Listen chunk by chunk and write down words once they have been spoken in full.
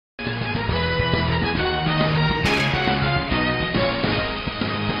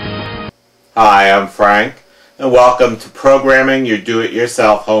Hi, I'm Frank, and welcome to Programming Your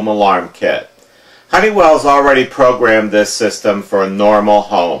Do-It-Yourself Home Alarm Kit. Honeywell's already programmed this system for a normal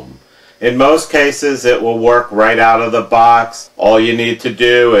home. In most cases, it will work right out of the box. All you need to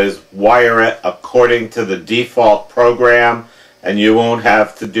do is wire it according to the default program, and you won't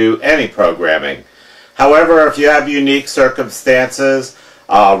have to do any programming. However, if you have unique circumstances,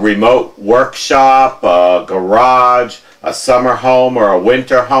 a remote workshop, a garage, a summer home, or a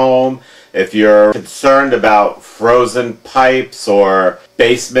winter home, if you're concerned about frozen pipes or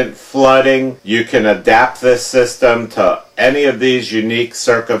basement flooding, you can adapt this system to any of these unique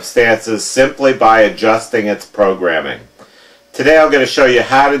circumstances simply by adjusting its programming. Today I'm going to show you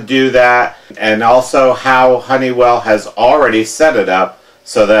how to do that, and also how Honeywell has already set it up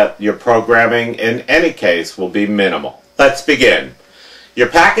so that your programming in any case will be minimal. Let's begin. Your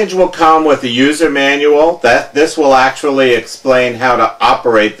package will come with a user manual. This will actually explain how to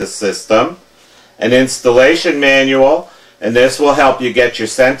operate the system. An installation manual, and this will help you get your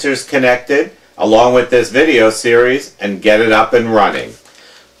sensors connected along with this video series and get it up and running.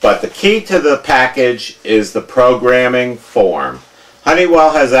 But the key to the package is the programming form.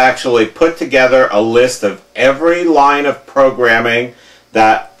 Honeywell has actually put together a list of every line of programming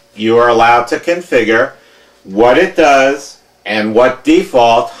that you are allowed to configure, what it does, and what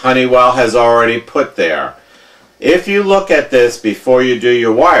default Honeywell has already put there. If you look at this before you do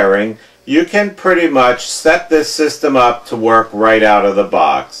your wiring, you can pretty much set this system up to work right out of the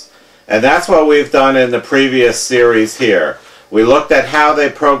box. And that's what we've done in the previous series here. We looked at how they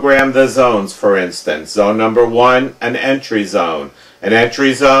program the zones, for instance. Zone number 1, an entry zone. An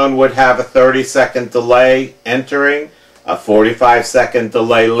entry zone would have a 30-second delay entering, a 45-second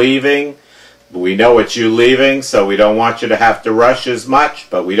delay leaving. We know it's you leaving, so we don't want you to have to rush as much,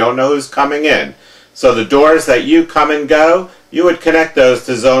 but we don't know who's coming in. So the doors that you come and go, you would connect those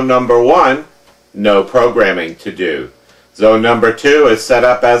to zone number 1, no programming to do. Zone number 2 is set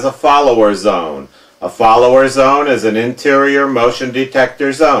up as a follower zone. A follower zone is an interior motion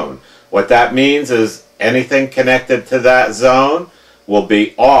detector zone. What that means is anything connected to that zone will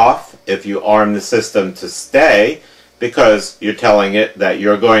be off if you arm the system to stay, because you're telling it that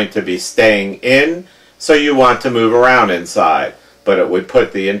you're going to be staying in, so you want to move around inside. But it would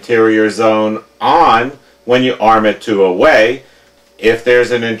put the interior zone on when you arm it to away. If there's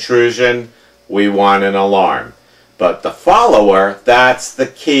an intrusion, we want an alarm. But the follower, that's the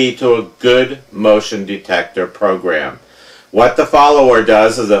key to a good motion detector program. What the follower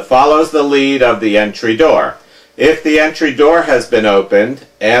does is it follows the lead of the entry door. If the entry door has been opened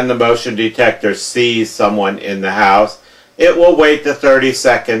and the motion detector sees someone in the house, it will wait the 30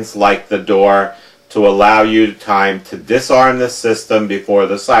 seconds like the door to allow you time to disarm the system before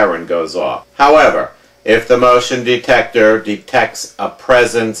the siren goes off. However, if the motion detector detects a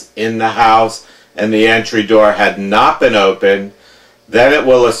presence in the house and the entry door had not been opened, then it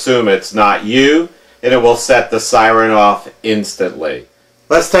will assume it's not you, and it will set the siren off instantly.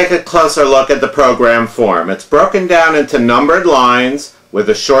 Let's take a closer look at the program form. It's broken down into numbered lines with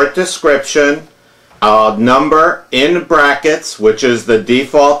a short description, a number in brackets, which is the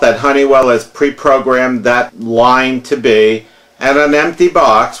default that Honeywell has pre-programmed that line to be, and an empty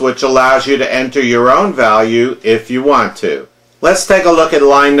box, which allows you to enter your own value if you want to. Let's take a look at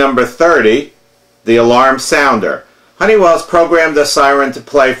line number 30, the alarm sounder. Honeywell's programmed the siren to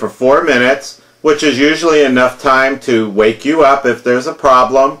play for 4 minutes, which is usually enough time to wake you up if there's a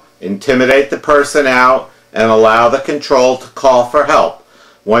problem, intimidate the person out, and allow the control to call for help.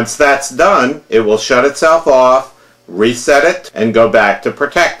 Once that's done, it will shut itself off, reset it, and go back to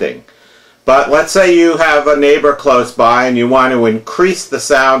protecting. But let's say you have a neighbor close by and you want to increase the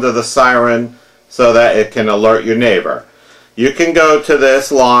sound of the siren so that it can alert your neighbor. You can go to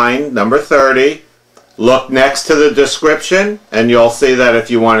this line, number 30, look next to the description, and you'll see that if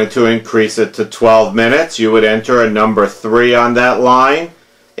you wanted to increase it to 12 minutes, you would enter a number 3 on that line.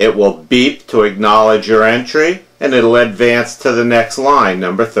 It will beep to acknowledge your entry, and it'll advance to the next line,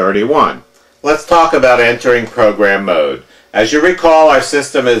 number 31. Let's talk about entering program mode. As you recall, our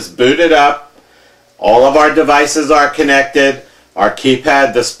system is booted up, all of our devices are connected, our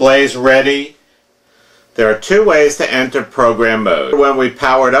keypad display's ready. There are 2 ways to enter program mode. When we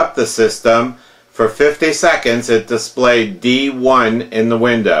powered up the system, for 50 seconds it displayed D1 in the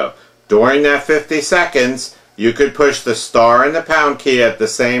window. During that 50 seconds, you could push the star and the pound key at the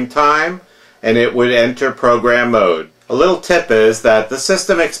same time, and it would enter program mode. A little tip is that the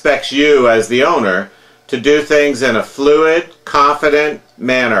system expects you, as the owner, to do things in a fluid, confident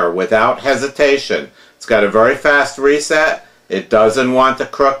manner without hesitation. It's got a very fast reset. It doesn't want the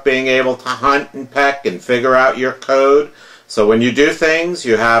crook being able to hunt and peck and figure out your code. So when you do things,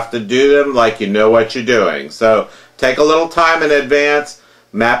 you have to do them like you know what you're doing. So take a little time in advance,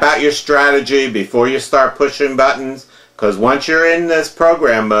 map out your strategy before you start pushing buttons, because once you're in this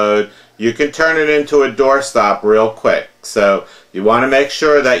program mode, you can turn it into a doorstop real quick. So you want to make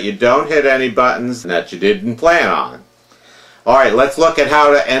sure that you don't hit any buttons that you didn't plan on. Alright, let's look at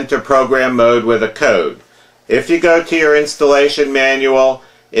how to enter program mode with a code. If you go to your installation manual,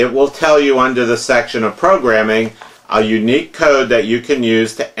 it will tell you under the section of programming a unique code that you can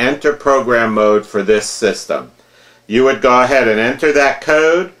use to enter program mode for this system. You would go ahead and enter that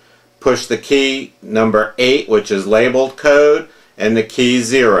code, push the key number 8, which is labeled code, and the key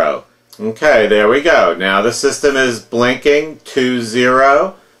 0. Okay, there we go. Now the system is blinking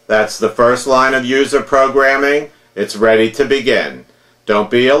 20. That's the first line of user programming. It's ready to begin. Don't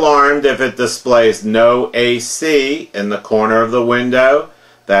be alarmed if it displays no AC in the corner of the window.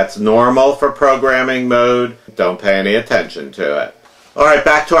 That's normal for programming mode. Don't pay any attention to it. Alright,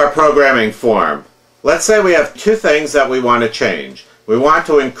 back to our programming form. Let's say we have two things that we want to change. We want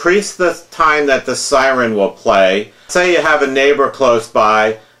to increase the time that the siren will play. Say you have a neighbor close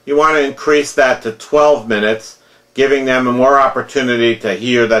by. You want to increase that to 12 minutes, giving them more opportunity to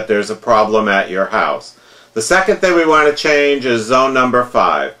hear that there's a problem at your house. The second thing we want to change is zone number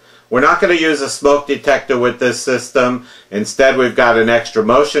 5. We're not going to use a smoke detector with this system. Instead, we've got an extra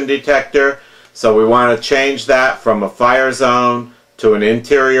motion detector. So we want to change that from a fire zone to an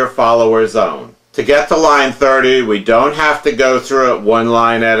interior follower zone. To get to line 30, we don't have to go through it one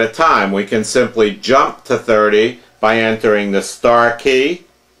line at a time. We can simply jump to 30 by entering the star key,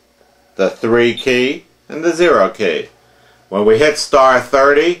 the 3 key, and the 0 key. When we hit star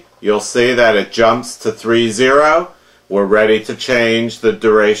 30, you'll see that it jumps to 30. We're ready to change the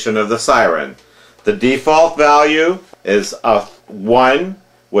duration of the siren. The default value is a 1,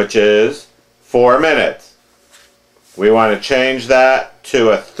 which is 4 minutes. We want to change that to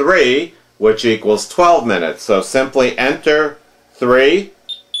a 3, which equals 12 minutes. So simply enter 3.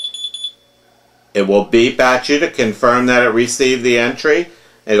 It will beep at you to confirm that it received the entry.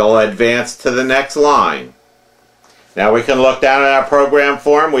 It'll advance to the next line. Now we can look down at our program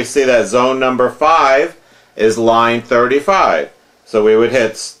form. We see that zone number 5 is line 35. So we would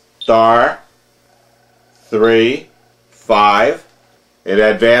hit star 3, 5. It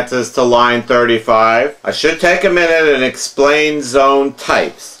advances to line 35. I should take a minute and explain zone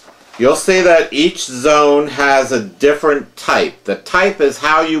types. You'll see that each zone has a different type. The type is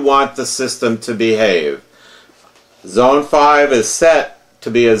how you want the system to behave. Zone 5 is set to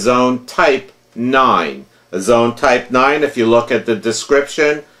be a zone type 9. A zone type 9, if you look at the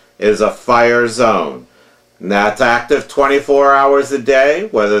description, is a fire zone. And that's active 24 hours a day,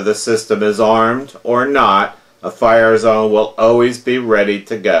 whether the system is armed or not. A fire zone will always be ready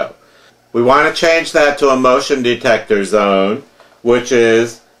to go. We want to change that to a motion detector zone, which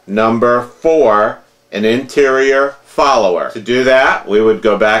is number 4, an interior follower. To do that, we would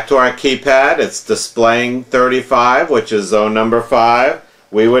go back to our keypad. It's displaying 35, which is zone number 5.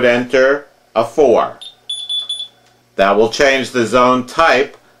 We would enter a 4. That will change the zone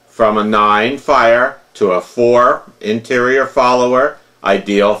type from a 9 fire to a 4 interior follower,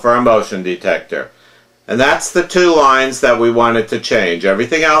 ideal for a motion detector. And that's the two lines that we wanted to change.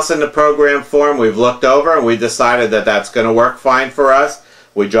 Everything else in the program form we've looked over and we decided that that's going to work fine for us.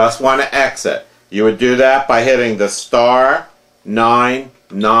 We just want to exit. You would do that by hitting the star 9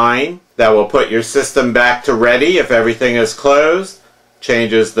 9. That will put your system back to ready if everything is closed.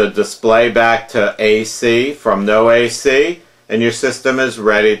 Changes the display back to AC from no AC, and your system is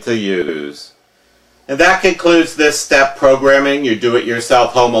ready to use. And that concludes this step programming your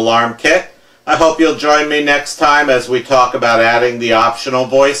do-it-yourself home alarm kit. I hope you'll join me next time as we talk about adding the optional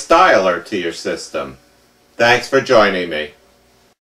voice dialer to your system. Thanks for joining me.